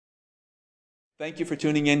Thank you for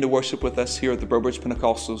tuning in to worship with us here at the Burbridge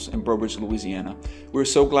Pentecostals in Burbridge, Louisiana. We're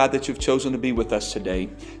so glad that you've chosen to be with us today.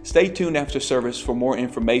 Stay tuned after service for more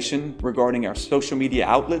information regarding our social media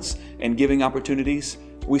outlets and giving opportunities.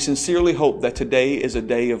 We sincerely hope that today is a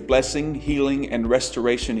day of blessing, healing, and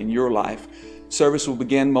restoration in your life. Service will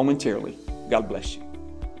begin momentarily. God bless you.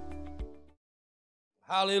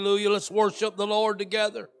 Hallelujah. Let's worship the Lord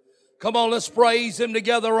together. Come on, let's praise Him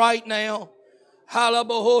together right now. Come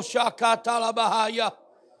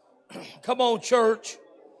on, church.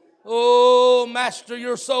 Oh, Master,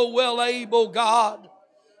 you're so well able, God.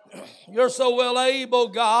 You're so well able,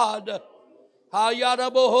 God. Oh,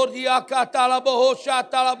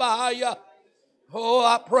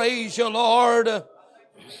 I praise you, Lord.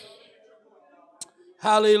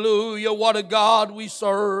 Hallelujah. What a God we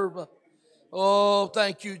serve. Oh,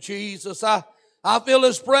 thank you, Jesus. I feel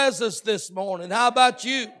His presence this morning. How about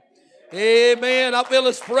you? Amen. I feel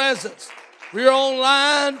His presence. If you're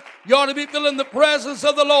online, you ought to be feeling the presence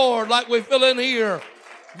of the Lord like we feel in here.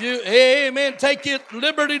 Amen. Take it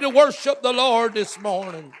liberty to worship the Lord this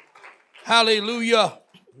morning. Hallelujah.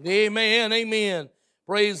 Amen. Amen.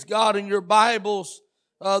 Praise God. In your Bibles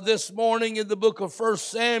this morning in the book of 1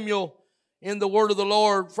 Samuel, in the word of the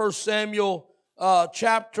Lord, 1 Samuel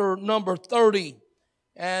chapter number 30,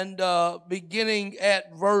 and beginning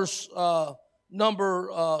at verse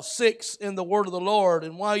number 6 in the word of the Lord.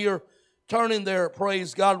 And while you're turning there,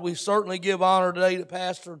 praise God, we certainly give honor today to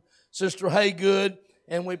Pastor and Sister Haygood,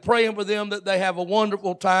 and we're praying for them that they have a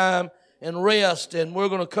wonderful time and rest, and we're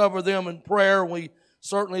going to cover them in prayer. We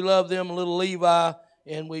certainly love them, little Levi,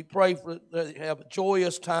 and we pray for that they have a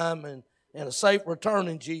joyous time and a safe return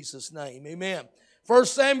in Jesus' name. Amen. 1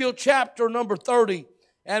 Samuel chapter number 30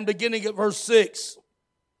 and beginning at verse 6.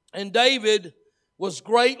 And David was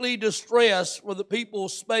greatly distressed, for the people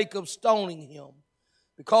spake of stoning him,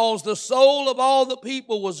 because the soul of all the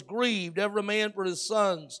people was grieved, every man for his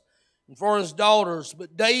sons and for his daughters.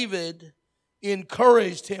 But David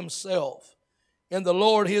encouraged himself in the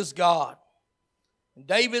Lord his God. And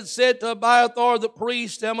David said to Abiathar the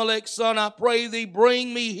priest, Ahimelech's son, I pray thee,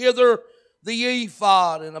 bring me hither the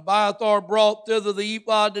ephod. And Abiathar brought thither the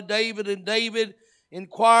ephod to David, and David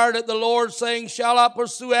inquired at the Lord, saying, shall I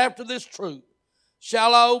pursue after this troop?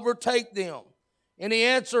 Shall I overtake them? And he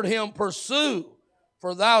answered him, pursue,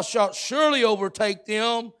 for thou shalt surely overtake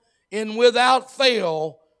them, and without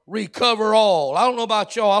fail recover all. I don't know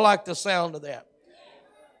about y'all, I like the sound of that.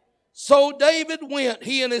 So David went,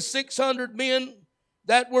 he and his 600 men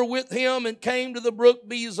that were with him, and came to the brook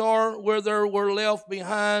Bezor, where there were left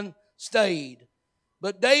behind stayed.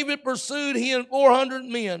 But David pursued, he and 400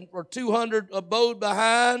 men, for 200 abode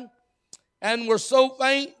behind, and were so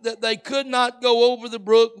faint that they could not go over the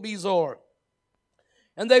brook Bezor.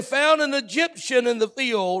 And they found an Egyptian in the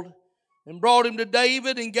field, and brought him to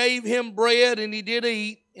David, and gave him bread, and he did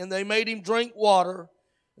eat, and they made him drink water.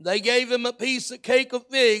 And they gave him a piece of cake of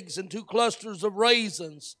figs, and 2 clusters of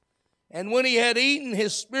raisins. And when he had eaten,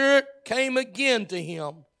 his spirit came again to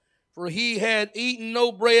him, for he had eaten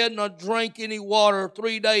no bread, nor drank any water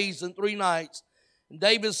 3 days and 3 nights. And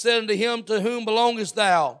David said unto him, to whom belongest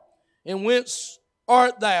thou? And whence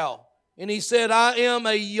art thou? And he said, I am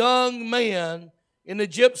a young man, an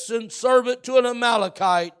Egyptian servant to an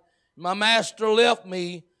Amalekite. My master left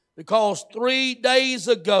me, because 3 days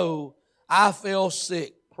ago I fell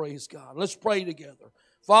sick. Praise God. Let's pray together.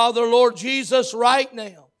 Father, Lord Jesus, right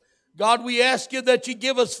now, God, we ask you that you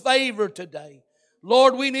give us favor today.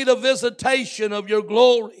 Lord, we need a visitation of your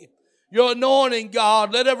glory, your anointing,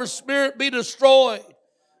 God. Let every spirit be destroyed.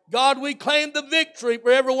 God, we claim the victory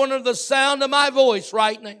for everyone under the sound of my voice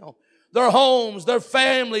right now. Their homes, their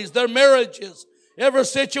families, their marriages, every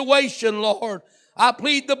situation, Lord. I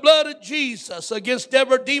plead the blood of Jesus against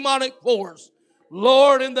every demonic force.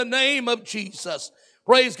 Lord, in the name of Jesus.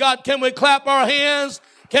 Praise God. Can we clap our hands?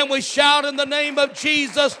 Can we shout in the name of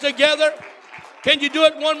Jesus together? Can you do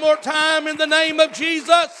it one more time in the name of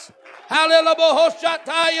Jesus?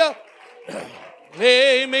 Hallelujah.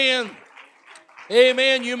 Amen.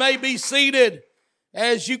 Amen. You may be seated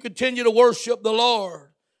as you continue to worship the Lord.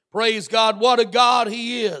 Praise God. What a God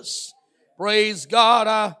He is. Praise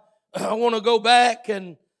God. I want to go back,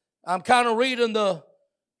 and I'm kind of reading the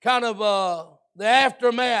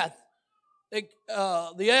aftermath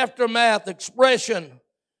expression,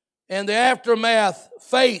 and the aftermath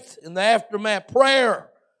faith, and the aftermath prayer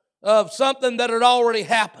of something that had already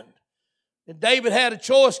happened. And David had a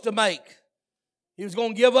choice to make. He was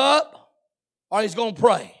going to give up, or he's going to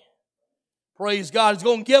pray. Praise God. He's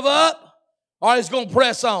going to give up, or he's going to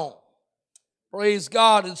press on. Praise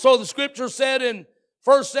God. And so the scripture said in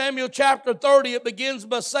 1 Samuel chapter 30, it begins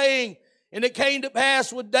by saying, And it came to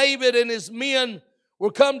pass with David and his men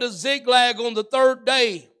were come to Ziklag on the third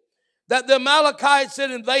day, that the Amalekites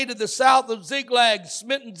had invaded the south of Ziklag,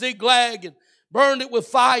 smitten Ziklag, and burned it with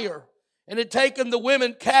fire, and had taken the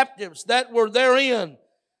women captives that were therein.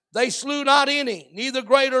 They slew not any, neither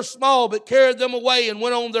great or small, but carried them away and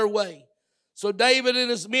went on their way. So David and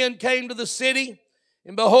his men came to the city,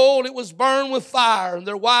 and behold, it was burned with fire, and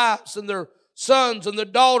their wives and their sons and their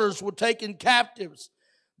daughters were taken captives.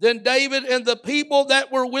 Then David and the people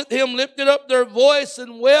that were with him lifted up their voice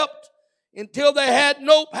and wept until they had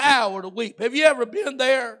no power to weep. Have you ever been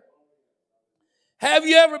there? Have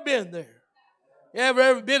you ever been there? You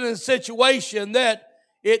ever been in a situation that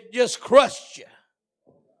it just crushed you?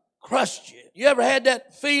 Crushed you. You ever had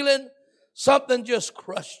that feeling? Something just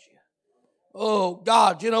crushed you. Oh,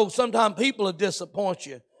 God, sometimes people will disappoint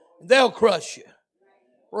you. They'll crush you.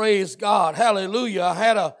 Praise God. Hallelujah. I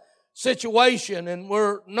had a situation, and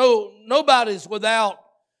nobody's without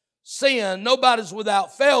sin. Nobody's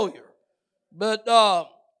without failure. But,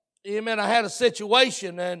 amen, I had a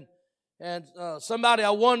situation, and somebody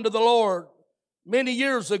I won to the Lord many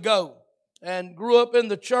years ago, and grew up in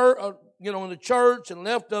the church, in the church, and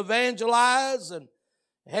left to evangelize, and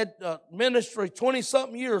had ministry,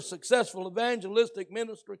 20-something years, successful evangelistic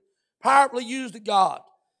ministry, powerfully used of God.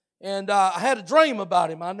 And I had a dream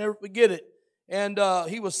about him. I'll never forget it. And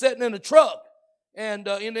he was sitting in a truck. And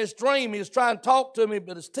in this dream, he was trying to talk to me,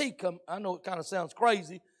 but his teeth I know it kind of sounds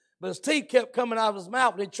crazy, but his teeth kept coming out of his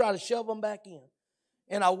mouth, and he'd try to shove them back in.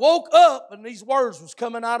 And I woke up, and these words was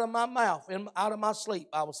coming out of my mouth, out of my sleep.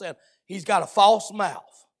 I was saying, he's got a false mouth.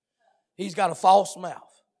 He's got a false mouth.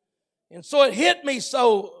 And so it hit me,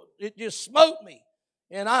 so it just smote me.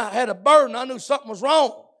 And I had a burden. I knew something was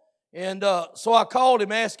wrong. And so I called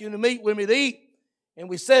him, asking him to meet with me to eat. And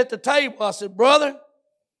we sat at the table. I said, brother,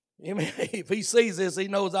 if he sees this, he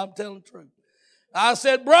knows I'm telling the truth. I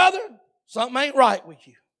said, brother, something ain't right with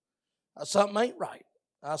you. Something ain't right.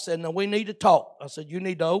 I said, no, we need to talk. I said, you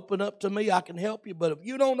need to open up to me. I can help you. But if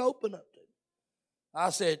you don't open up to me, I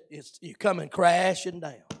said, you're coming crashing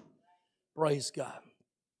down. Praise God.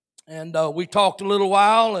 And we talked a little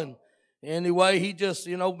while, and anyway, he just,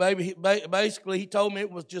 basically he told me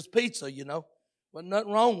it was just pizza, Wasn't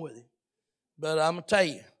nothing wrong with it. But I'm going to tell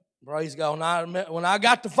you, praise God, when I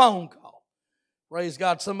got the phone call, praise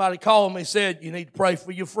God, somebody called me and said, you need to pray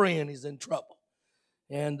for your friend. He's in trouble.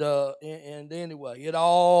 And anyway, it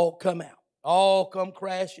all come out, all come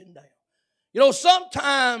crashing down.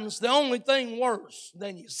 Sometimes the only thing worse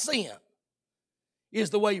than your sin is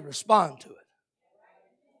the way you respond to it.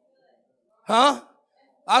 Huh?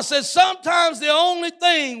 I said sometimes the only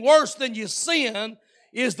thing worse than your sin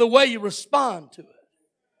is the way you respond to it.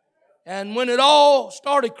 And when it all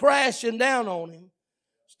started crashing down on him,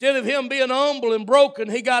 instead of him being humble and broken,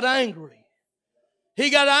 he got angry. He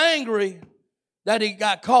got angry that he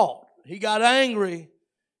got caught. He got angry,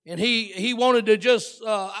 and he wanted to just,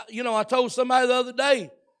 I told somebody the other day,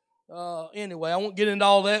 anyway, I won't get into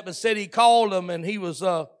all that, but said he called him, and he was,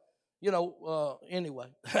 anyway.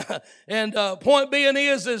 And point being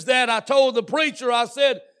is that I told the preacher, I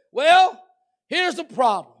said, well, here's the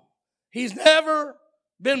problem. He's never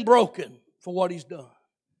been broken for what he's done.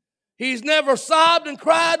 He's never sobbed and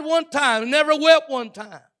cried one time, never wept one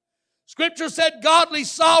time. Scripture said, godly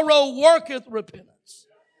sorrow worketh repentance.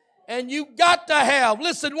 And you got to have,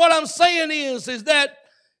 listen, what I'm saying is that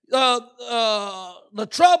the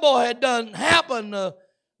trouble had done happened.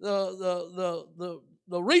 The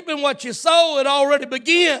reaping what you sow had already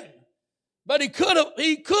begun. But he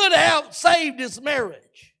could have saved his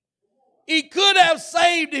marriage. He could have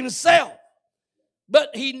saved himself.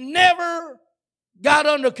 But he never got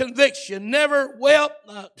under conviction, never wept,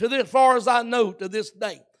 as far as I know, to this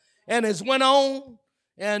day. And has went on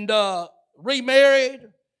and remarried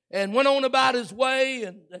and went on about his way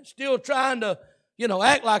and still trying to,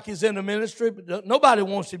 act like he's in the ministry, but nobody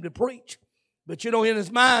wants him to preach. But, in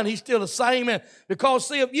his mind, he's still the same. Because,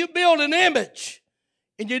 see, if you build an image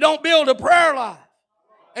and you don't build a prayer life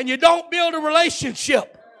and you don't build a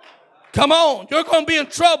relationship, come on, you're going to be in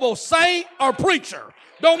trouble, saint or preacher.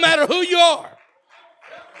 Don't matter who you are.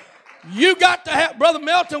 You got to have, Brother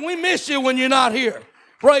Melton, we miss you when you're not here.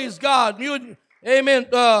 Praise God. Amen.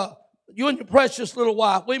 You and your precious little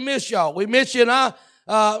wife, we miss y'all. We miss you, and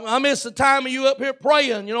I miss the time of you up here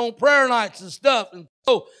praying, on prayer nights and stuff. And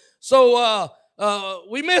so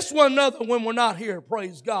we miss one another when we're not here,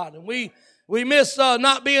 praise God. And we miss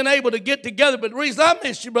not being able to get together. But the reason I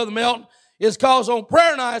miss you, Brother Melton, is because on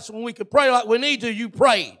prayer nights when we could pray like we need to, you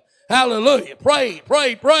prayed. Hallelujah. Pray.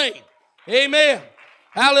 Amen.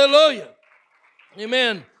 Hallelujah.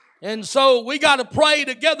 Amen. And so we got to pray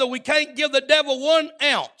together. We can't give the devil 1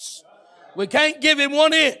 ounce. We can't give him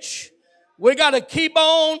 1 inch. We got to keep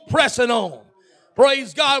on pressing on.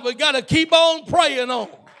 Praise God. We got to keep on praying on.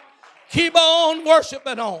 Keep on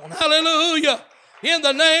worshiping on. Hallelujah. In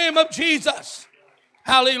the name of Jesus.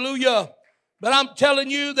 Hallelujah. But I'm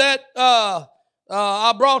telling you that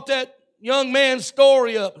I brought that young man's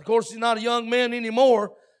story up. Of course, he's not a young man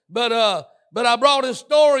anymore. But I brought his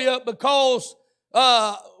story up because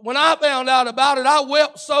when I found out about it, I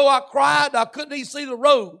wept so I cried I couldn't even see the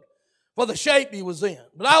road for the shape he was in.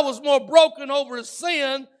 But I was more broken over his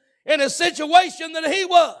sin in his situation than he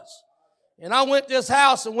was. And I went to his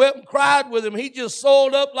house and wept and cried with him. He just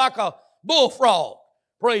soiled up like a bullfrog.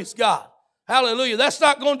 Praise God. Hallelujah. That's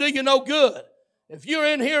not going to do you no good. If you're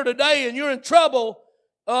in here today and you're in trouble,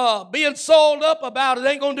 being soiled up about it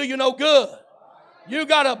ain't going to do you no good. You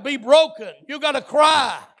got to be broken. You got to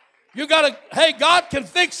cry. You got to, hey, God can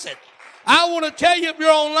fix it. I want to tell you, if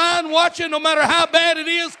you're online watching, no matter how bad it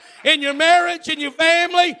is in your marriage, in your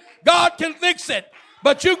family, God can fix it.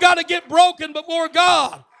 But you got to get broken before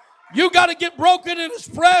God. You got to get broken in His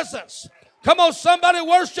presence. Come on, somebody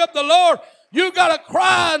worship the Lord. You got to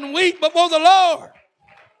cry and weep before the Lord.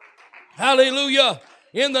 Hallelujah.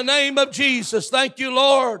 In the name of Jesus. Thank you,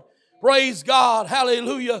 Lord. Praise God.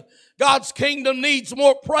 Hallelujah. God's kingdom needs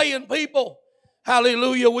more praying people.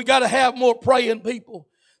 Hallelujah. We got to have more praying people.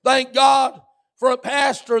 Thank God for a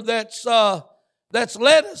pastor that's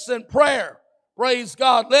led us in prayer. Praise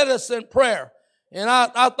God. Led us in prayer. And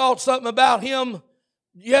I thought something about him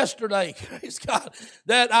yesterday, praise God,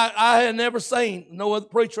 that I had never seen. No other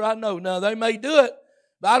preacher I know. Now, they may do it,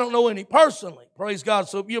 but I don't know any personally. Praise God.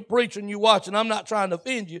 So if you're preaching, you're watching, I'm not trying to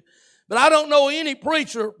offend you, but I don't know any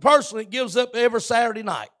preacher personally that gives up every Saturday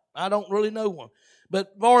night. I don't really know one.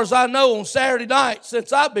 But as far as I know, on Saturday night,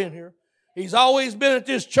 since I've been here, he's always been at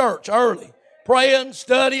this church early, praying,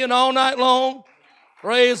 studying all night long.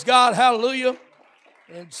 Praise God. Hallelujah.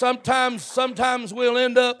 And sometimes we'll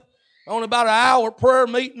end up on about an hour prayer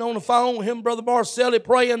meeting on the phone with him and Brother Marcelli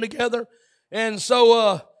praying together. And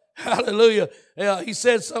so, hallelujah. He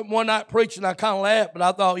said something one night preaching. I kind of laughed, but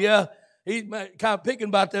I thought, yeah, he's kind of picking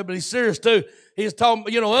about that, but he's serious too. He's talking,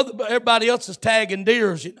 everybody else is tagging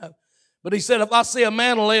deers, But he said, if I see a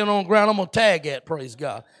mantle laying on the ground, I'm going to tag that, praise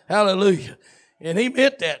God. Hallelujah. And he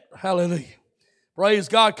meant that. Hallelujah. Praise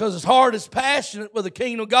God, because his heart is passionate with the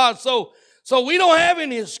kingdom of God. So we don't have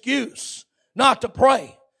any excuse not to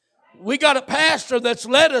pray. We got a pastor that's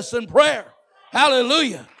led us in prayer.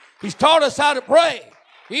 Hallelujah. He's taught us how to pray.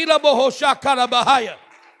 In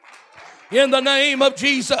the name of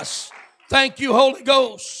Jesus. Thank you, Holy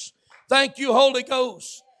Ghost. Thank you, Holy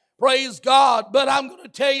Ghost. Praise God. But I'm going to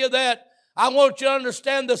tell you that I want you to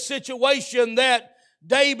understand the situation that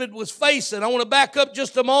David was facing. I want to back up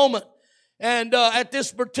just a moment. And at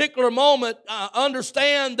this particular moment,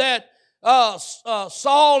 understand that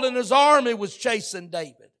Saul and his army was chasing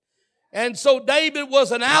David. And so David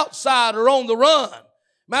was an outsider on the run.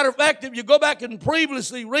 Matter of fact, if you go back and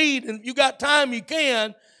previously read, and if you got time, you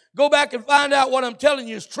can, go back and find out what I'm telling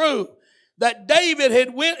you is true. That David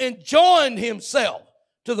had went and joined himself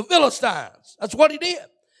to the Philistines. That's what he did.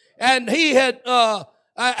 And he had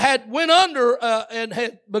went under and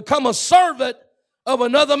had become a servant of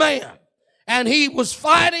another man. And he was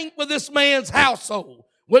fighting with this man's household.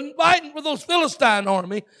 Wasn't fighting with those Philistine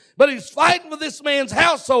army, but he's fighting with this man's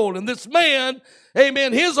household. And this man,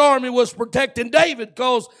 amen, his army was protecting David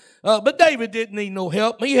but David didn't need no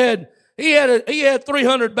help. He had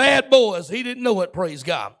 300 bad boys. He didn't know it, praise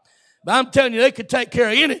God. But I'm telling you, they could take care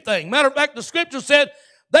of anything. Matter of fact, the scripture said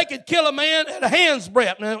they could kill a man at a hand's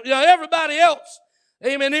breadth. Now, everybody else,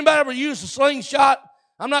 amen, anybody ever used a slingshot?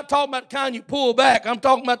 I'm not talking about the kind you pull back. I'm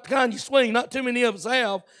talking about the kind you swing. Not too many of us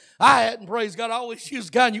have. I hadn't, praise God. I always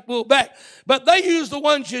used the kind you pull back. But they used the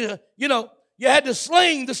ones you had to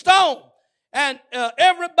sling the stone. And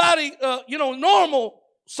everybody, normal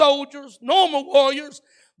soldiers, normal warriors,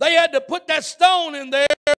 they had to put that stone in there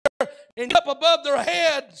and up above their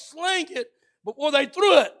head, sling it before they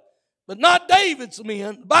threw it. But not David's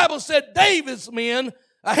men. The Bible said David's men,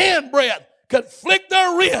 a handbreadth, could flick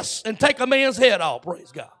their wrists and take a man's head off,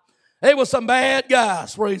 praise God. They were some bad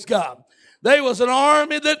guys, praise God. They was an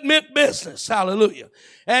army that meant business, hallelujah.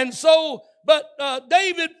 And so, but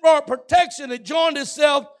David, for protection, had joined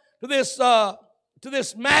himself to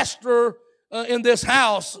this master in this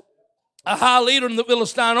house, a high leader in the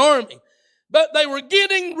Philistine army. But they were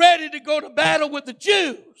getting ready to go to battle with the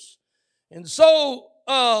Jews. And so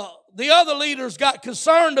the other leaders got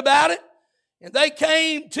concerned about it, and they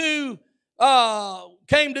came to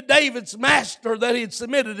David's master that he had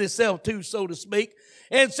submitted himself to, so to speak.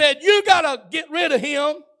 and said, you got to get rid of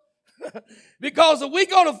him because if we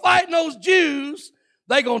go to fighting those Jews,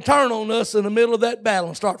 they're going to turn on us in the middle of that battle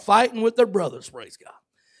and start fighting with their brothers, praise God.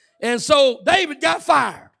 And so David got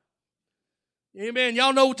fired. Amen.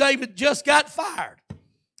 Y'all know David just got fired.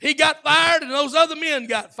 He got fired and those other men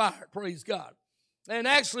got fired, praise God. And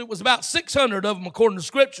actually it was about 600 of them according to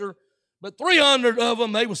Scripture, but 300 of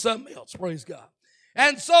them, they were something else, praise God.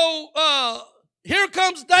 And so here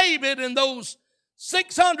comes David and those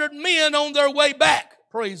 600 men on their way back,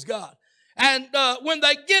 praise God. And when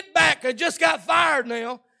they get back, they just got fired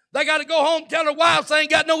now. They got to go home and tell their wives they ain't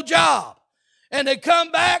got no job. And they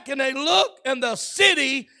come back and they look, and the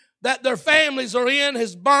city that their families are in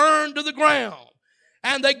has burned to the ground.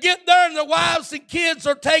 And they get there and their wives and kids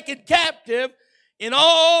are taken captive. And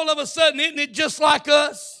all of a sudden, isn't it just like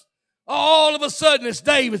us? All of a sudden, it's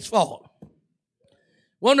David's fault.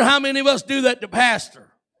 Wonder how many of us do that to pastor.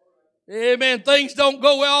 Amen. Things don't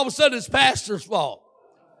go well. All of a sudden, it's pastor's fault.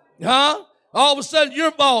 Huh? All of a sudden,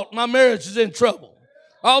 your fault, my marriage is in trouble.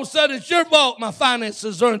 All of a sudden, it's your fault, my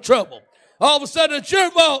finances are in trouble. All of a sudden, it's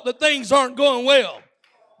your fault that things aren't going well.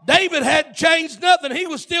 David hadn't changed nothing. He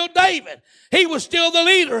was still David. He was still the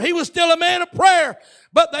leader. He was still a man of prayer.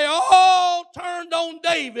 But they all turned on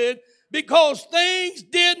David because things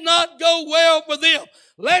did not go well for them.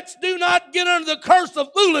 Let's do not get under the curse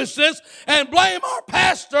of foolishness and blame our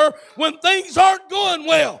pastor when things aren't going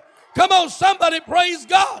well. Come on, somebody praise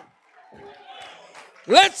God.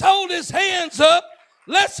 Let's hold his hands up.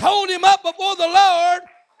 Let's hold him up before the Lord.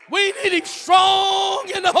 We need him strong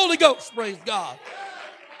in the Holy Ghost, praise God.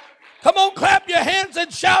 Come on, clap your hands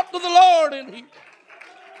and shout to the Lord in here.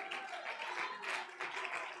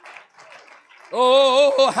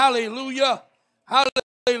 Oh, hallelujah.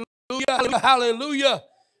 Hallelujah. Hallelujah.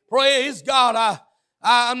 Praise God.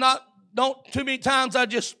 Don't too many times I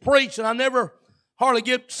just preach and I never hardly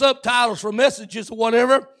get subtitles for messages or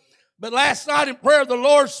whatever. But last night in prayer, the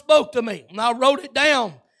Lord spoke to me and I wrote it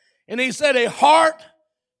down. And he said, a heart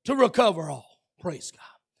to recover all. Praise God.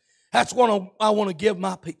 That's what I want to give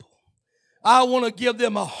my people. I want to give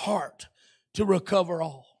them a heart to recover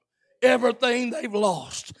all. Everything they've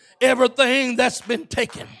lost. Everything that's been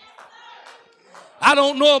taken. I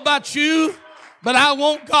don't know about you, but I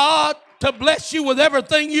want God to bless you with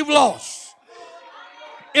everything you've lost.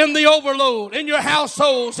 In the overload, in your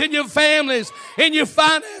households, in your families, in your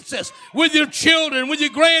finances, with your children, with your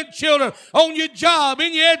grandchildren, on your job,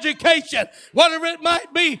 in your education, whatever it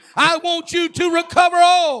might be. I want you to recover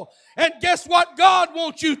all. And guess what? God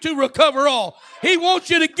wants you to recover all. He wants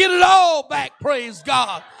you to get it all back, praise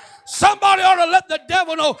God. Somebody ought to let the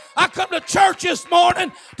devil know, I come to church this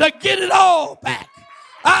morning to get it all back.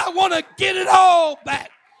 I want to get it all back.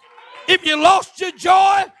 If you lost your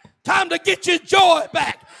joy, time to get your joy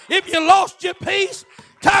back. If you lost your peace,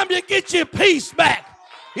 time to get your peace back.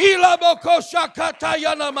 Come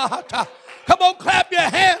on, clap your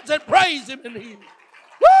hands and praise him in here.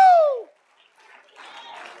 Woo!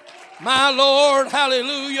 My Lord,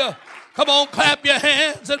 hallelujah. Come on, clap your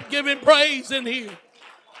hands and give him praise in here.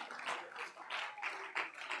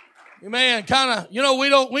 Amen. Kind of,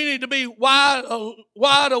 we need to be wide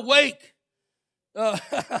awake.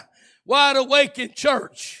 Wide awake in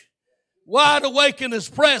church. Wide awake in his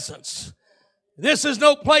presence. This is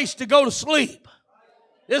no place to go to sleep.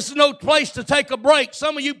 This is no place to take a break.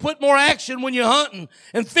 Some of you put more action when you're hunting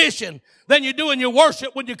and fishing than you do in your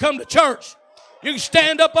worship when you come to church. You can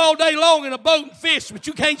stand up all day long in a boat and fish, but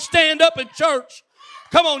you can't stand up in church.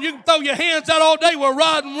 Come on, you can throw your hands out all day with a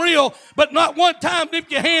rod and reel, but not one time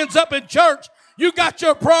lift your hands up in church. You got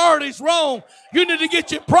your priorities wrong. You need to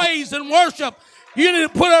get your praise and worship. You need to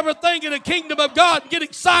put everything in the kingdom of God and get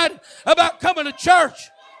excited about coming to church.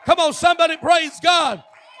 Come on, somebody praise God.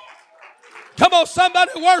 Come on,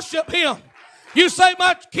 somebody worship him. You say,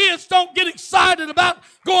 my kids don't get excited about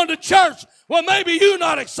going to church. Well, maybe you're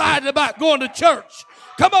not excited about going to church.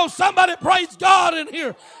 Come on, somebody praise God in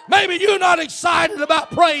here. Maybe you're not excited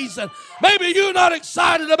about praising. Maybe you're not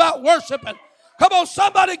excited about worshiping. Come on,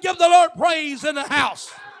 somebody give the Lord praise in the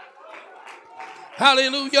house.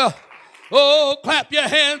 Hallelujah. Oh, clap your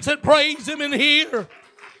hands and praise him in here.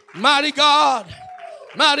 Mighty God.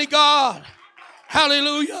 Mighty God.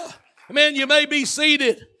 Hallelujah. Amen. You may be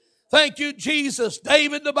seated. Thank you, Jesus.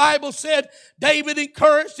 David, the Bible said, David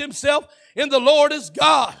encouraged himself in the Lord his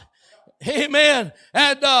God. Amen.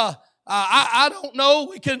 And I don't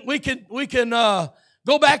know. We can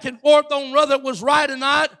go back and forth on whether it was right or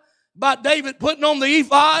not about David putting on the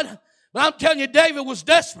ephod. But I'm telling you, David was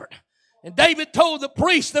desperate. And David told the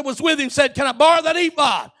priest that was with him, said, can I borrow that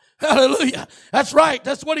ephod? Hallelujah. That's right.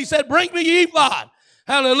 That's what he said. Bring me your ephod.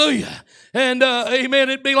 Hallelujah. And amen,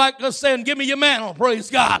 it'd be like us saying, give me your mantle, praise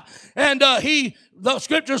God. And the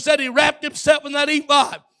scripture said he wrapped himself in that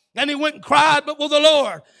ephod. And he went and cried before the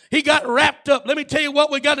Lord. He got wrapped up. Let me tell you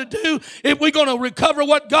what we got to do if we're going to recover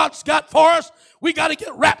what God's got for us. We got to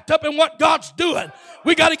get wrapped up in what God's doing.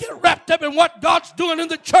 We got to get wrapped up in what God's doing in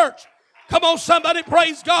the church. Come on, somebody,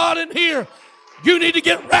 praise God in here. You need to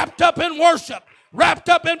get wrapped up in worship, wrapped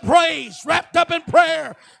up in praise, wrapped up in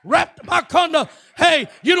prayer, wrapped my conduct. Hey,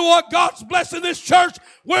 you know what? God's blessing this church.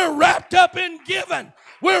 We're wrapped up in giving.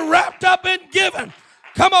 We're wrapped up in giving.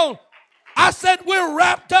 Come on. I said we're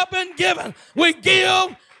wrapped up in giving. We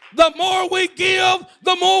give. The more we give,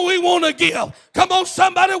 the more we want to give. Come on,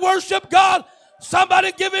 somebody worship God.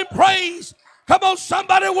 Somebody give him praise. Come on,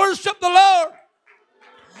 somebody worship the Lord.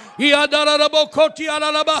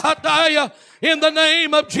 In the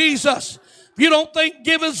name of Jesus. If you don't think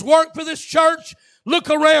giving's work for this church, look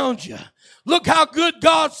around you. Look how good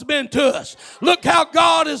God's been to us. Look how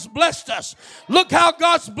God has blessed us. Look how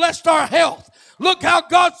God's blessed our health. Look how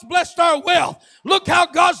God's blessed our wealth. Look how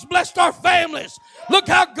God's blessed our families. Look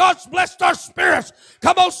how God's blessed our spirits.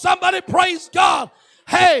 Come on, somebody praise God.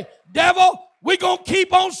 Hey, devil, we're going to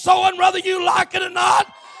keep on sowing whether you like it or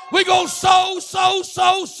not. We're going to sow,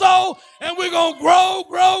 and we're going to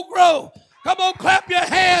grow. Come on, clap your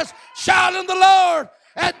hands, shout in the Lord,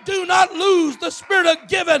 and do not lose the spirit of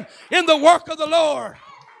giving in the work of the Lord.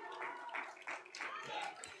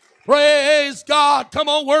 Praise God. Come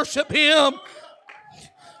on, worship him.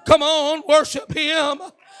 Come on, worship him.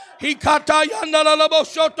 In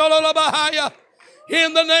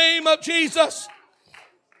the name of Jesus.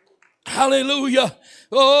 Hallelujah.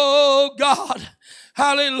 Oh, God.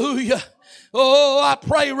 Hallelujah. Oh, I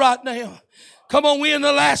pray right now. Come on, we're in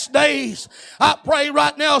the last days. I pray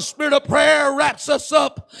right now a spirit of prayer wraps us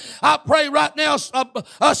up. I pray right now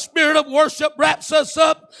a spirit of worship wraps us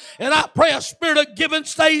up. And I pray a spirit of giving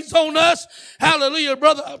stays on us. Hallelujah.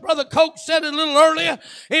 Brother Coke said it a little earlier.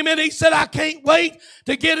 Amen. He said, I can't wait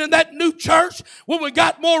to get in that new church when we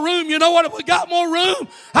got more room. You know what? If we got more room,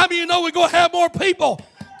 how many of you know we're going to have more people?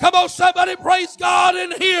 Come on, somebody praise God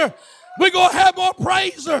in here. We're going to have more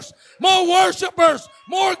praisers, more worshipers,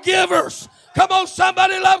 more givers. Come on,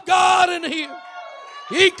 somebody love God in here.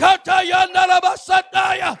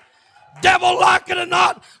 Devil like it or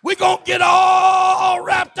not, we're going to get all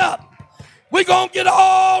wrapped up. We're going to get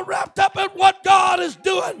all wrapped up in what God is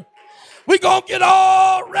doing. We're going to get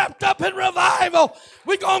all wrapped up in revival.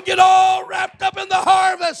 We're going to get all wrapped up in the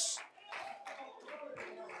harvest.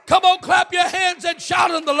 Come on, clap your hands and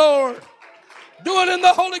shout in the Lord. Do it in the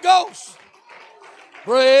Holy Ghost.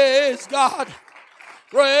 Praise God.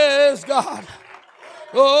 Praise God.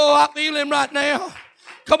 Oh, I feel him right now.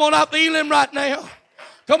 Come on, I feel him right now.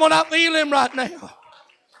 Come on, I feel him right now.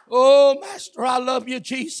 Oh, Master, I love you,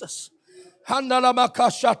 Jesus.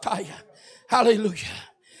 Hallelujah.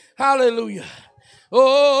 Hallelujah.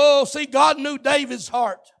 Oh, see, God knew David's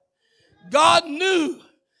heart. God knew.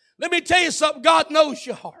 Let me tell you something. God knows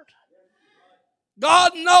your heart.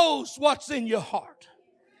 God knows what's in your heart.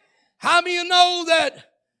 How many of you know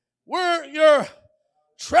that where your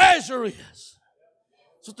treasure is?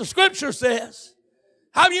 That's what the scripture says.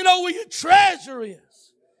 How many of you know where your treasure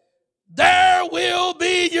is? There will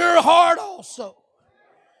be your heart also.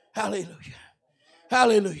 Hallelujah.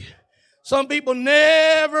 Hallelujah. Some people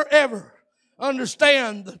never, ever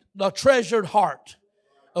understand the treasured heart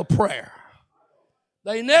of prayer.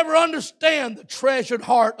 They never understand the treasured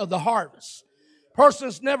heart of the harvest.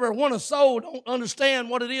 Persons never won a soul don't understand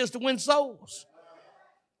what it is to win souls.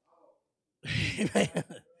 Amen.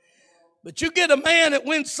 But you get a man that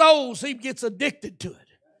wins souls, he gets addicted to it.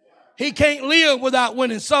 He can't live without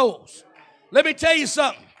winning souls. Let me tell you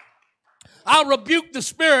something. I rebuke the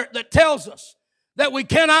spirit that tells us that we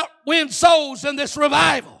cannot win souls in this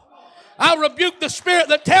revival. I rebuke the spirit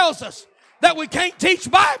that tells us that we can't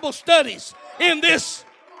teach Bible studies in this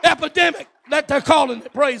epidemic that they're calling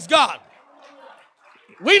it. Praise God.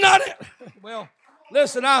 We not it. Well,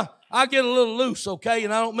 listen, I get a little loose, okay,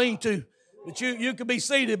 and I don't mean to, but you can be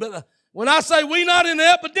seated. But when I say we not in the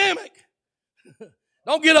epidemic,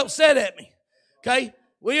 don't get upset at me, okay?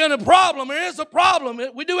 We're in a problem. There is a problem.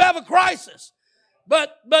 We do have a crisis,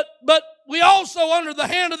 but we also under the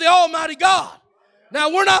hand of the Almighty God.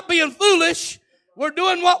 Now we're not being foolish. We're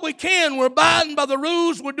doing what we can. We're abiding by the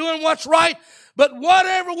rules. We're doing what's right. But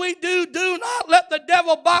whatever we do, do not let the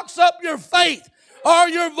devil box up your faith or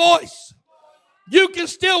your voice. You can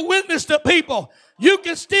still witness to people. You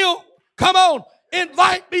can still, come on,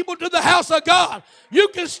 invite people to the house of God. You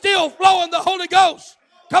can still flow in the Holy Ghost.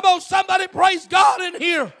 Come on, somebody praise God in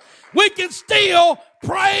here. We can still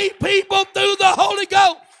pray people through the Holy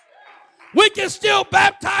Ghost. We can still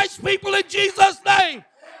baptize people in Jesus' name.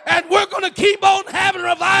 And we're going to keep on having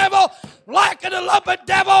revival like an lumpen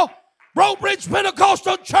devil. Brobridge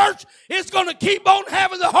Pentecostal Church is going to keep on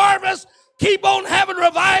having the harvest, keep on having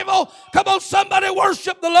revival. Come on, somebody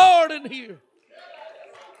worship the Lord in here.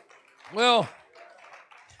 Well,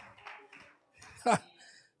 now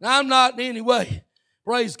I'm not in any way.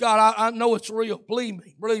 Praise God. I know it's real. Believe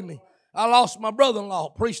me. I lost my brother-in-law,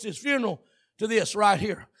 preached his funeral to this right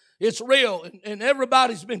here. It's real, and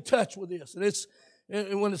everybody's been touched with this.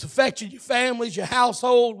 And when it's affected your families, your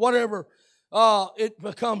household, whatever, it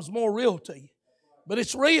becomes more real to you. But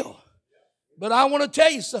it's real. But I want to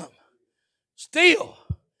tell you something. Still,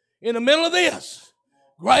 in the middle of this,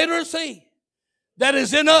 greater is He that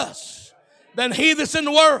is in us than he that's in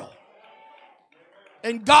the world.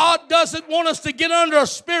 And God doesn't want us to get under a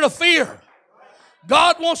spirit of fear.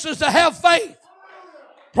 God wants us to have faith.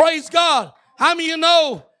 Praise God. How many of you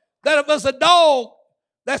know that if there's a dog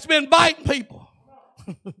that's been biting people?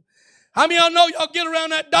 How many of y'all know y'all get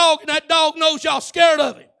around that dog and that dog knows y'all scared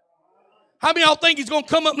of him? How many of y'all think he's going to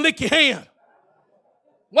come up and lick your hand?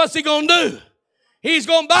 What's he going to do? He's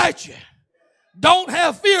going to bite you. Don't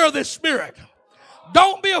have fear of this spirit.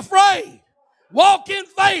 Don't be afraid. Walk in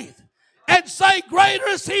faith and say, greater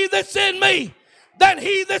is he that's in me than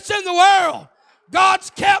he that's in the world. God's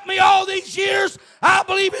kept me all these years. I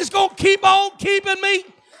believe he's going to keep on keeping me.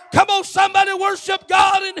 Come on, somebody worship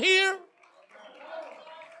God in here.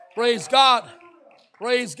 Praise God.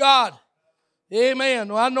 Praise God. Amen.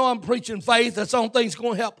 Well, I know I'm preaching faith. That's the only thing that's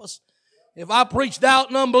going to help us. If I preach doubt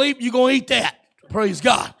and unbelief, you're going to eat that. Praise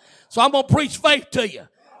God. So I'm going to preach faith to you.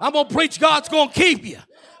 I'm going to preach God's going to keep you.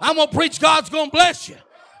 I'm going to preach God's going to bless you.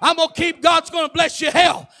 I'm going to keep God's going to bless your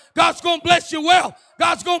health. God's going to bless your wealth.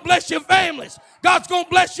 God's going to bless your families. God's going to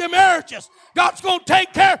bless your marriages. God's going to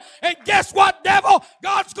take care. And guess what, devil?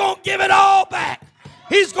 God's going to give it all back.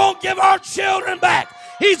 He's going to give our children back.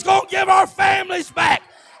 He's going to give our families back.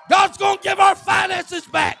 God's going to give our finances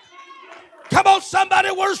back. Come on, somebody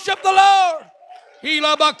worship the Lord. In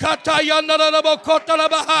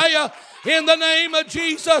the name of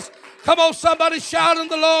Jesus. Come on, somebody shout in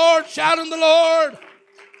the Lord. Shout in the Lord.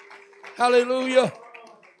 Hallelujah.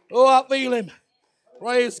 Oh, I feel him.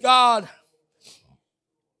 Praise God.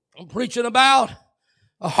 I'm preaching about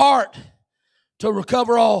a heart to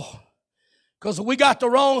recover all. Because if we got the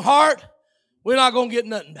wrong heart, we're not going to get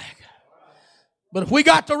nothing back. But if we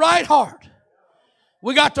got the right heart,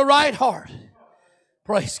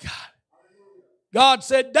 praise God. God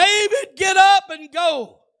said, David, get up and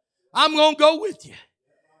go. I'm going to go with you.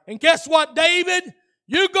 And guess what, David?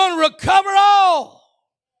 You're going to recover all.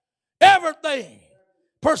 Everything.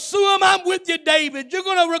 Pursue him. I'm with you, David. You're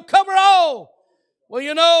going to recover all. Well,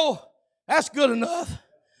 you know, that's good enough.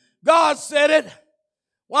 God said it.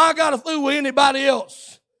 Why I got to fool with anybody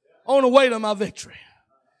else on the way to my victory?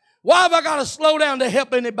 Why have I got to slow down to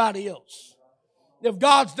help anybody else if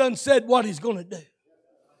God's done said what he's going to do?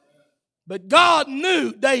 But God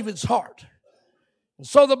knew David's heart. And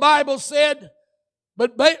so the Bible said,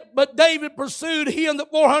 but David pursued he and the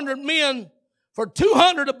 400 men, for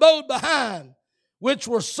 200 abode behind, which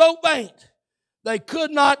were so faint they could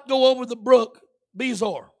not go over the brook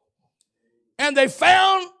Bezor. And they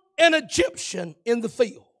found an Egyptian in the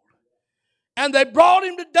field. And they brought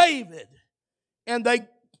him to David, and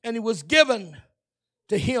he was given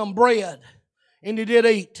to him bread, and he did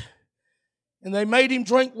eat. And they made him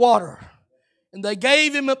drink water, and they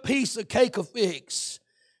gave him a piece of cake of figs,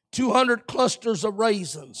 200 clusters of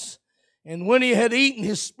raisins. And when he had eaten,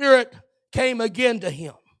 his spirit came again to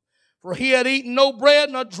him, for he had eaten no bread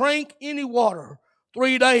nor drank any water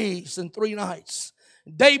 3 days and 3 nights.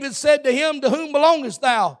 And David said to him, to whom belongest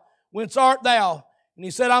thou? Whence art thou? And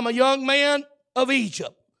he said, I'm a young man of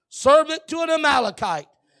Egypt, servant to an Amalekite.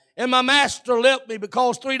 And my master left me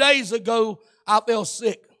because 3 days ago I fell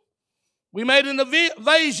sick. We made an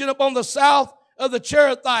invasion upon the south of the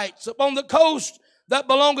Cherethites, upon the coast that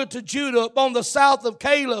belonged to Judah, upon the south of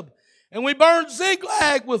Caleb. And we burned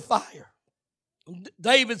Ziklag with fire.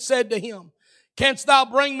 David said to him, canst thou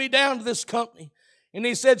bring me down to this company? And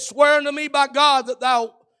he said, swear unto me by God that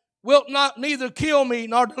thou wilt not neither kill me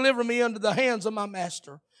nor deliver me into the hands of my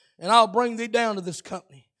master, and I'll bring thee down to this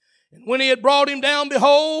company. And when he had brought him down,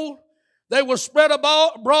 behold, they were spread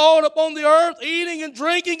abroad upon the earth, eating and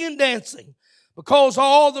drinking and dancing, because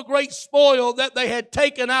all the great spoil that they had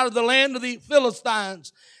taken out of the land of the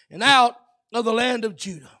Philistines and out of the land of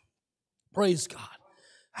Judah. Praise God.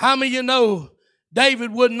 How many of you know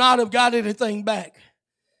David would not have got anything back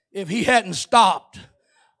if he hadn't stopped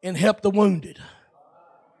and helped the wounded?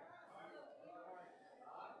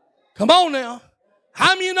 Come on now.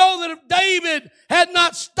 How many of you know that if David had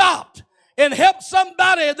not stopped and helped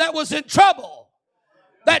somebody that was in trouble,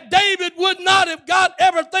 that David would not have got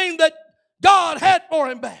everything that God had for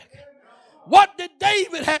him back? What did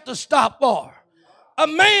David have to stop for? A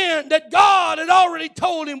man that God had already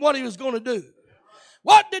told him what he was going to do.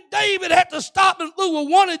 What did David have to stop and fool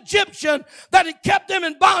with one Egyptian that had kept him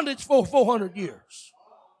in bondage for 400 years?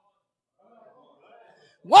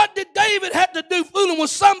 What did David have to do fooling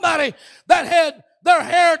with somebody that had their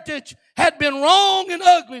heritage had been wrong and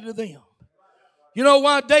ugly to them? You know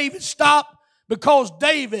why David stopped? Because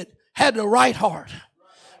David had the right heart.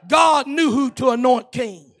 God knew who to anoint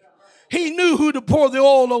king. He knew who to pour the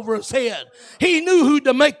oil over his head. He knew who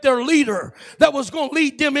to make their leader that was going to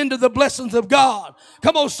lead them into the blessings of God.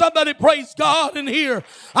 Come on, somebody praise God in here.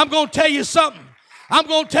 I'm going to tell you something. I'm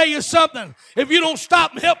going to tell you something. If you don't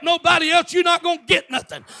stop and help nobody else, you're not going to get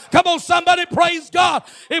nothing. Come on, somebody praise God.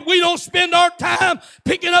 If we don't spend our time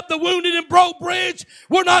picking up the wounded in Broad Bridge,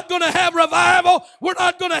 we're not going to have revival. We're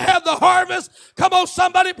not going to have the harvest. Come on,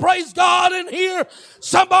 somebody praise God in here.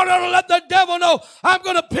 Somebody ought to let the devil know, I'm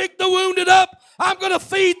going to pick the wounded up. I'm going to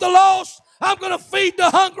feed the lost. I'm going to feed the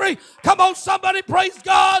hungry. Come on, somebody praise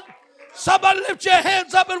God. Somebody lift your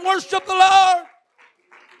hands up and worship the Lord.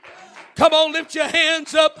 Come on, lift your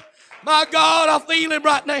hands up. My God, I feel him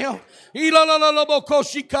right now.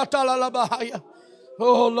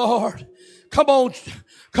 Oh, Lord. Come on,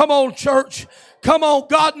 church. Come on,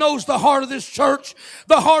 God knows the heart of this church.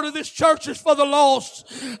 The heart of this church is for the lost.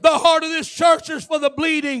 The heart of this church is for the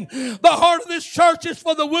bleeding. The heart of this church is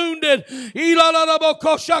for the wounded.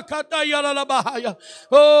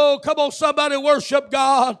 Oh, come on, somebody worship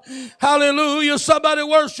God. Hallelujah. Somebody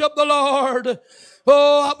worship the Lord.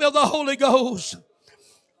 Oh, I feel the Holy Ghost.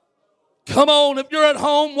 Come on, if you're at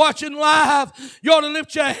home watching live, you ought to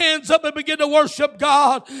lift your hands up and begin to worship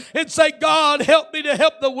God and say, God, help me to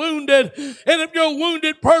help the wounded. And if you're a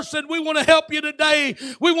wounded person, we want to help you today.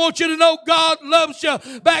 We want you to know God loves you.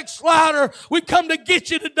 Backslider, we come to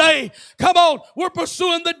get you today. Come on, we're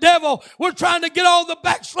pursuing the devil. We're trying to get all the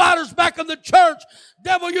backsliders back in the church.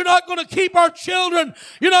 Devil, you're not going to keep our children.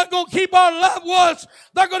 You're not going to keep our loved ones.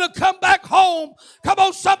 They're going to come back home. Come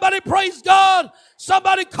on, somebody praise God.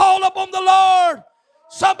 Somebody call up on the Lord.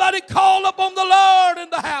 Somebody call up on the Lord in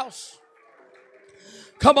the house.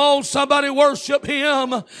 Come on, somebody worship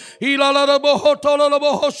Him.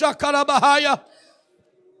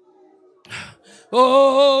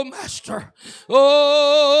 Oh, Master.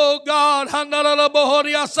 Oh, God.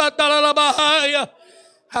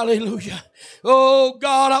 Hallelujah. Oh,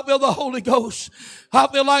 God, I feel the Holy Ghost. I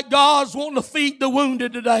feel like God's wanting to feed the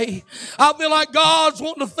wounded today. I feel like God's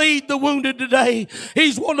wanting to feed the wounded today.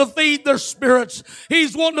 He's wanting to feed their spirits.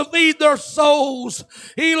 He's wanting to feed their souls.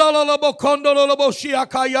 Come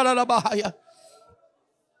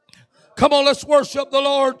on, let's worship the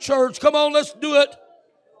Lord, church. Come on, let's do it.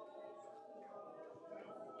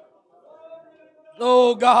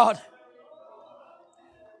 Oh, God.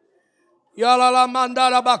 Yalala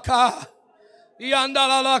mandala baka.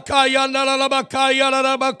 Yandala laka, yandala baka,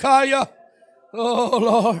 yandala bakaya. Oh,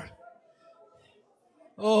 Lord.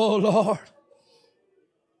 Oh, Lord.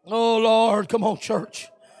 Oh, Lord. Come on, church.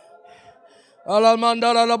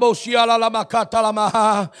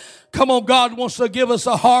 Come on, God wants to give us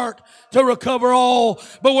a heart to recover all,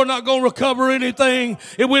 but we're not going to recover anything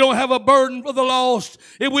if we don't have a burden for the lost,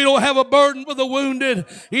 if we don't have a burden for the wounded.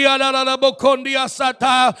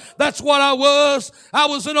 That's what I was. I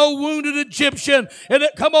was an old wounded Egyptian, and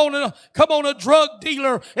come on, a drug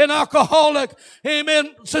dealer, an alcoholic.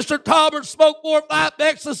 Amen. Sister Tolbird smoked 4 or 5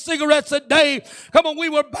 packs of cigarettes a day. Come on, we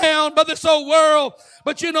were bound by this old world.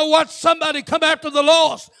 But you know what? Somebody come after the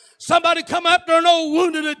lost. Somebody come after an old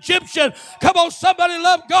wounded Egyptian. Come on, somebody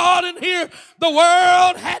love God in here. The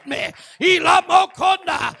world had me.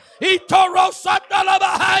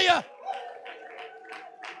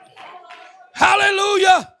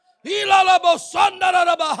 Hallelujah.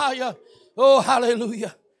 Oh,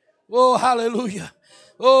 hallelujah. Oh, hallelujah.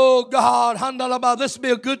 Oh, God, this will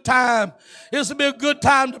be a good time. This will be a good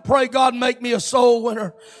time to pray, God, make me a soul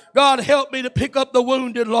winner. God, help me to pick up the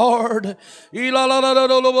wounded, Lord.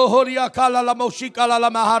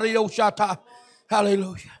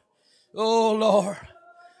 Hallelujah. Oh, Lord.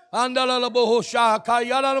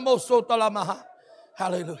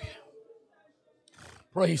 Hallelujah.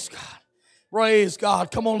 Praise God. Praise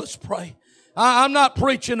God. Come on, let's pray. I'm not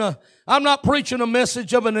preaching a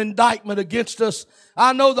message of an indictment against us.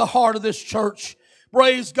 I know the heart of this church.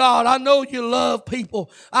 Praise God. I know you love people.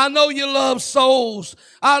 I know you love souls.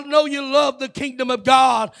 I know you love the kingdom of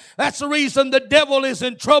God. That's the reason the devil is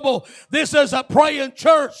in trouble. This is a praying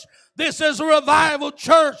church. This is a revival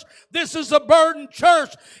church. This is a burden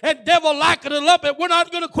church. And devil like it or love it, we're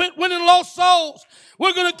not going to quit winning lost souls.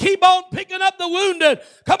 We're going to keep on picking up the wounded.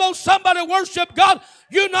 Come on, somebody worship God.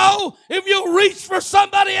 You know, if you reach for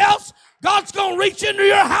somebody else, God's going to reach into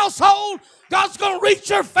your household. God's going to reach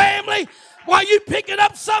your family. While you picking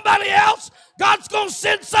up somebody else, God's going to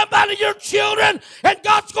send somebody, your children, and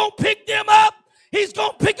God's going to pick them up. He's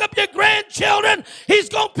going to pick up your grandchildren. He's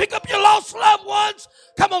going to pick up your lost loved ones.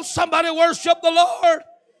 Come on, somebody worship the Lord.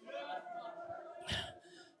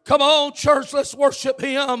 Come on, church, let's worship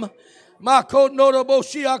Him.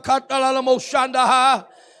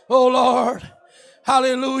 Oh, Lord.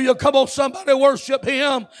 Hallelujah. Come on, somebody worship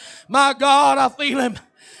Him. My God, I feel Him.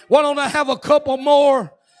 Why don't I have a couple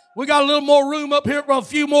more? We got a little more room up here for a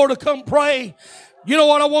few more to come pray. You know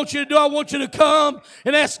what I want you to do? I want you to come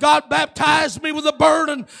and ask God, baptize me with a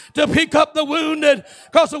burden to pick up the wounded.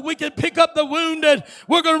 Because if we can pick up the wounded,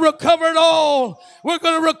 we're going to recover it all. We're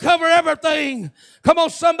going to recover everything. Come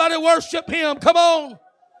on, somebody worship Him. Come on.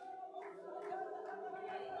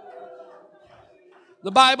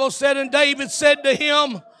 The Bible said, and David said to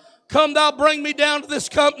him, come thou bring me down to this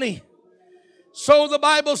company. So the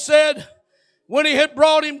Bible said, when he had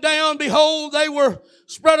brought him down, behold, they were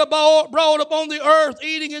spread abroad upon the earth,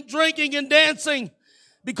 eating and drinking and dancing,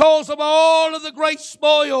 because of all of the great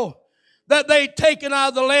spoil that they had taken out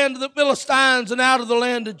of the land of the Philistines and out of the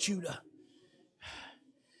land of Judah.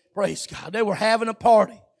 Praise God. They were having a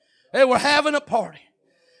party. They were having a party.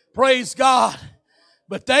 Praise God.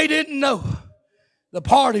 But they didn't know the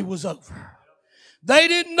party was over. They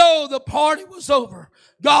didn't know the party was over.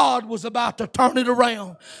 God was about to turn it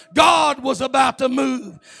around. God was about to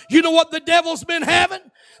move. You know what the devil's been having?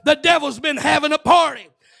 The devil's been having a party.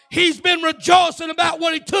 He's been rejoicing about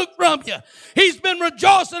what he took from you. He's been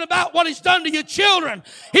rejoicing about what he's done to your children.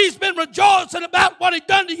 He's been rejoicing about what he's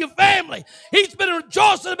done to your family. He's been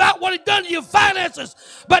rejoicing about what he's done to your finances.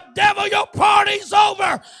 But devil, your party's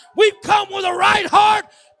over. We've come with a right heart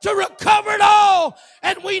to recover it all.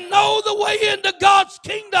 And we know the way into God's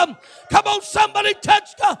kingdom. Come on, somebody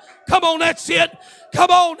touch God. Come on, that's it. Come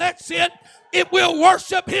on, that's it. It will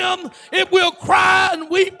worship Him. It will cry and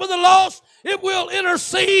weep for the lost. It will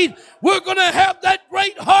intercede. We're going to have that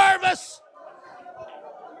great harvest.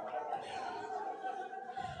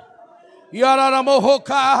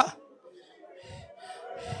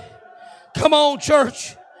 Come on,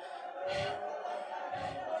 church.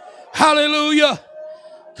 Hallelujah.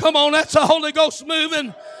 Come on, that's the Holy Ghost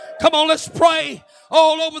moving. Come on, let's pray.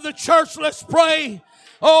 All over the church, let's pray.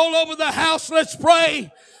 All over the house, let's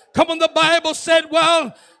pray. Come on, the Bible said,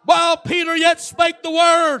 while Peter yet spake the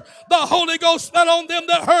word, the Holy Ghost fell on them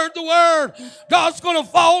that heard the word. God's going to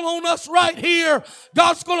fall on us right here.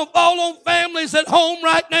 God's going to fall on families at home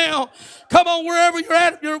right now. Come on, wherever you're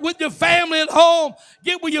at, if you're with your family at home,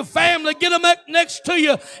 get with your family, get them next to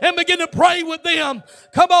you, and begin to pray with them.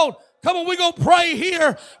 Come on. Come on, we're going to pray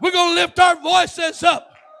here. We're going to lift our voices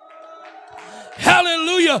up.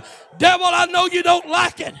 Hallelujah. Devil, I know you don't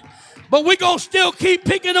like it, but we're going to still keep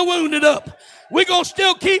picking the wounded up. We're going to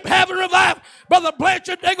still keep having revival. Brother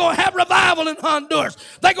Blanchard, they're going to have revival in Honduras.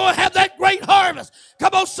 They're going to have that great harvest.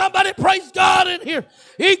 Come on, somebody praise God in here.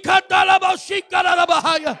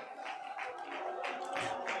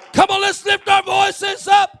 Come on, let's lift our voices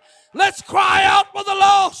up. Let's cry out for the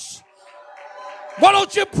lost. Why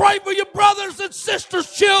don't you pray for your brothers and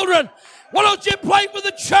sisters' children? Why don't you pray for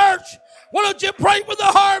the church? Why don't you pray for the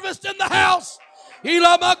harvest in the house?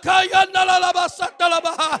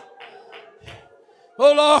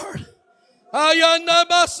 Oh, Lord.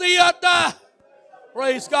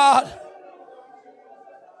 Praise God.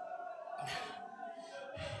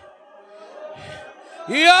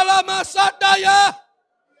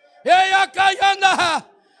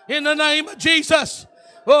 In the name of Jesus.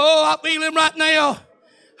 Oh, I feel Him right now.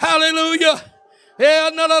 Hallelujah.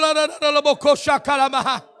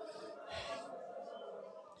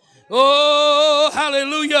 Oh,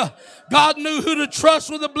 hallelujah. God knew who to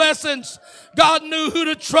trust with the blessings. God knew who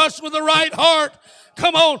to trust with the right heart.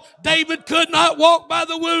 Come on, David could not walk by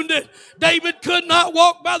the wounded. David could not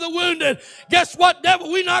walk by the wounded. Guess what,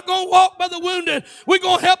 devil? We're not going to walk by the wounded. We're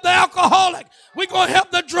going to help the alcoholic. We're going to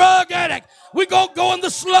help the drug addict. We're going to go in the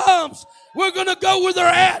slums. We're going to go where they're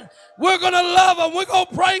at. We're going to love them. We're going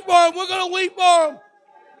to pray for them. We're going to weep for them.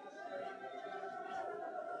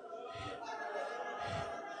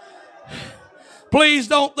 Please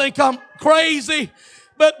don't think I'm crazy,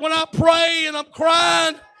 but when I pray and I'm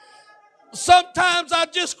crying, sometimes I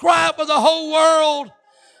just cry for the whole world.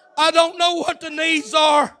 I don't know what the needs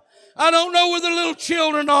are. I don't know where the little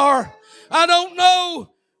children are. I don't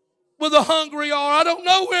know where the hungry are. I don't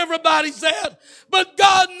know where everybody's at, but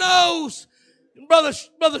God knows. Brother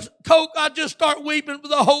Coke, I just start weeping for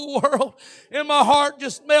the whole world, and my heart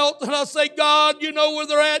just melts, and I say, God, you know where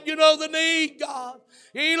they're at. You know the need, God.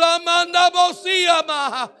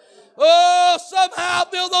 Oh, somehow I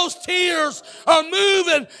feel those tears are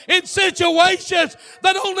moving in situations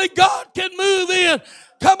that only God can move in.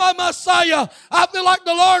 Come on, Messiah. I feel like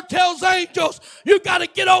the Lord tells angels, you got to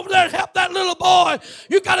get over there and help that little boy.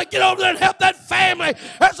 You got to get over there and help that family.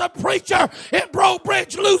 There's a preacher in Breaux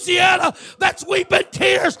Bridge, Louisiana, that's weeping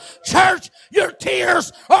tears. Church, your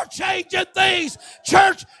tears are changing things.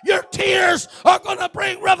 Church, your tears are going to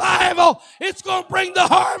bring revival. It's going to bring the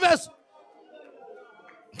harvest.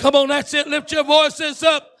 Come on, that's it. Lift your voices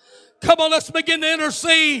up. Come on, let's begin to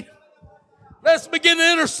intercede. Let's begin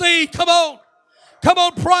to intercede. Come on. Come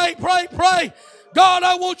on, pray, pray, pray. God,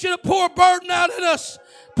 I want you to pour a burden out in us.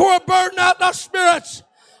 Pour a burden out in our spirits.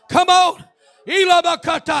 Come on. You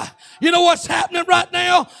know what's happening right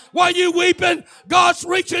now? While you weeping, God's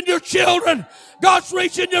reaching your children. God's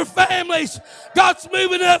reaching your families. God's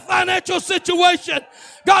moving in that financial situation.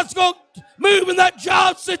 God's going to move in that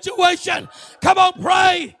job situation. Come on,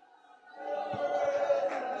 pray.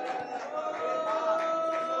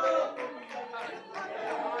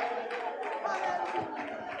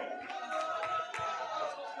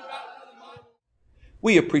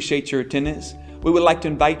 We appreciate your attendance. We would like to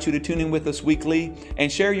invite you to tune in with us weekly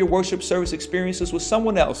and share your worship service experiences with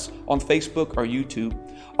someone else on Facebook or YouTube.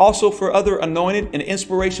 Also, for other anointed and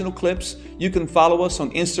inspirational clips, you can follow us on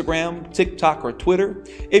Instagram, TikTok, or Twitter.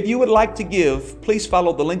 If you would like to give, please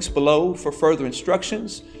follow the links below for further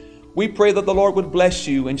instructions. We pray that the Lord would bless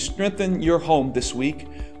you and strengthen your home this week.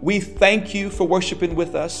 We thank you for worshiping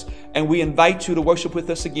with us, and we invite you to worship with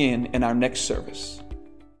us again in our next service.